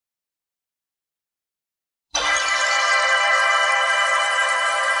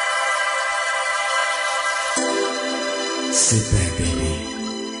Sit back, baby,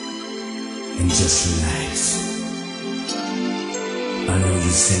 and just relax. I know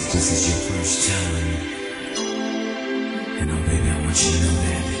you said this is your first time, and oh baby, I want you to know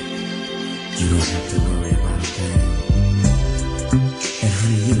that you don't have to worry about a thing. And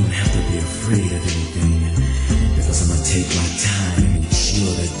honey, you don't have to be afraid of anything, because I'm gonna take my time and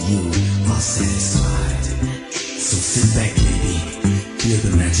ensure that you are satisfied. So sit back, baby, feel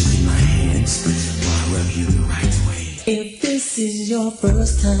the magic in my hands while I rub you the right way. If this is your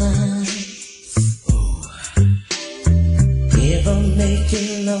first time ever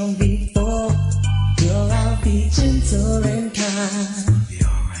making love before, girl, I'll be gentle and kind. It'll be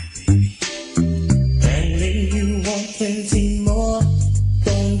alright, baby. And if you want plenty more,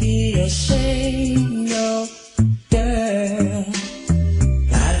 don't be ashamed, no, girl.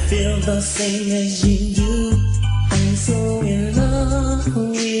 I feel the same as you do. I'm so in love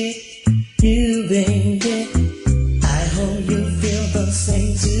with you, baby. I hope you feel the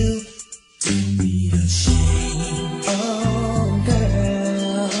same too. Don't be ashamed. Oh,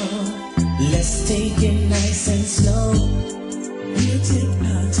 girl, let's take it nice and slow. We'll take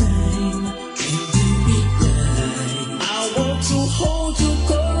our time and do it right. I want to hold you,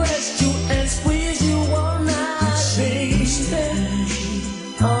 caress you, and squeeze you all night, baby.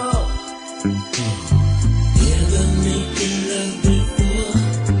 Oh, Never making love before.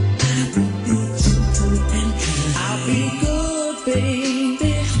 I will be gentle and kind. I'll be good,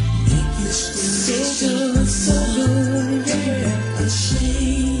 baby. Make you So scream. good, so good, yeah.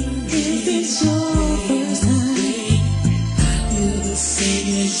 Ashamed. If it's your first time, I feel the same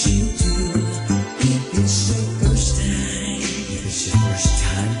as you do. If it's your first time. If it's your first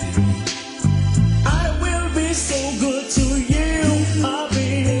time, baby. I will be so good to you, oh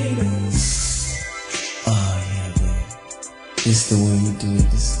baby. Oh yeah, baby. This the way we do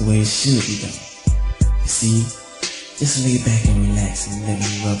it. This is the way it should be done. You see, just lay back and relax and let me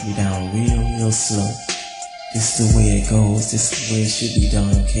rub you down real slow. This the way it goes. This the way it should be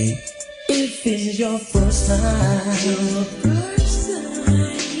done, okay? If it's your first time,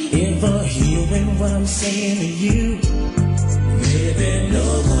 ever hearing what I'm saying to you, Baby, no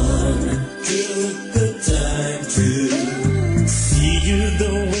one took the time to see you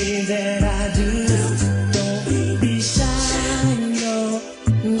the way that I do. Don't be shy, no,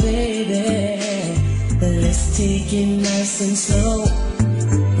 baby. Let's take it nice and slow.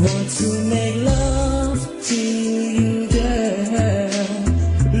 Want to make love to you, girl.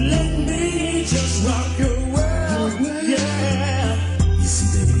 Let me just rock your world, yeah. You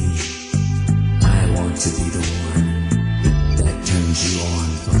see, baby, I want to be the one that turns you on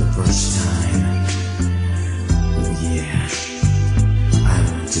for the first time. Oh yeah, I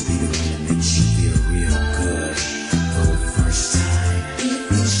want to be the one that makes you feel real good for the first time.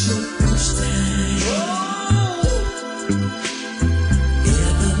 It's your first time.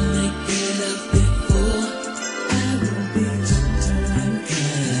 Never make it up before. I will be gentle and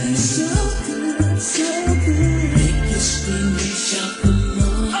kind. So good, so good. Make you scream and shout for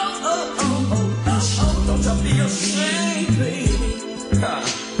more. Don't you be ashamed, baby.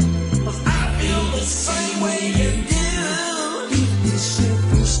 'Cause I feel the same way you do. It's your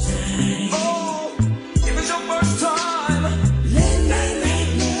first time. Oh, if it's your first time, Let me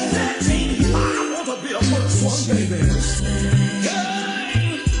I want to be the first one, baby.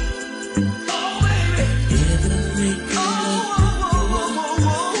 Hey. Oh, baby. never make it Oh,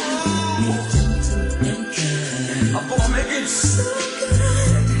 gentle and kind. I'm gonna make it so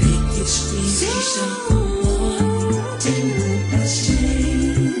Make you scream and shout for more. Don't be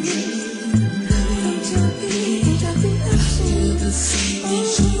ashamed. I feel the same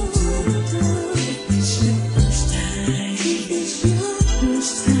as you do. It's your first time. It's your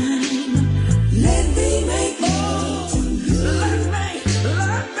first time. Let me make love to you.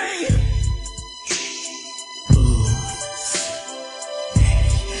 Let me. Ooh,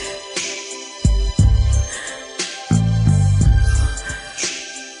 baby.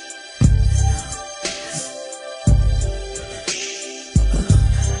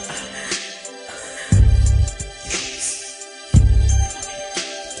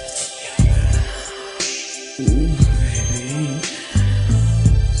 Ooh, baby.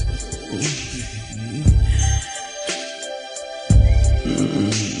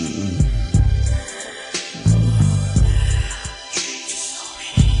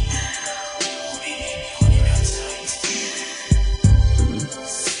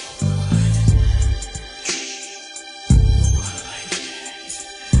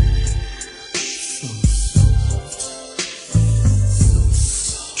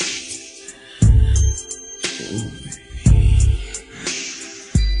 Oh, baby.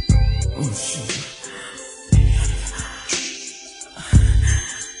 Oh, shit.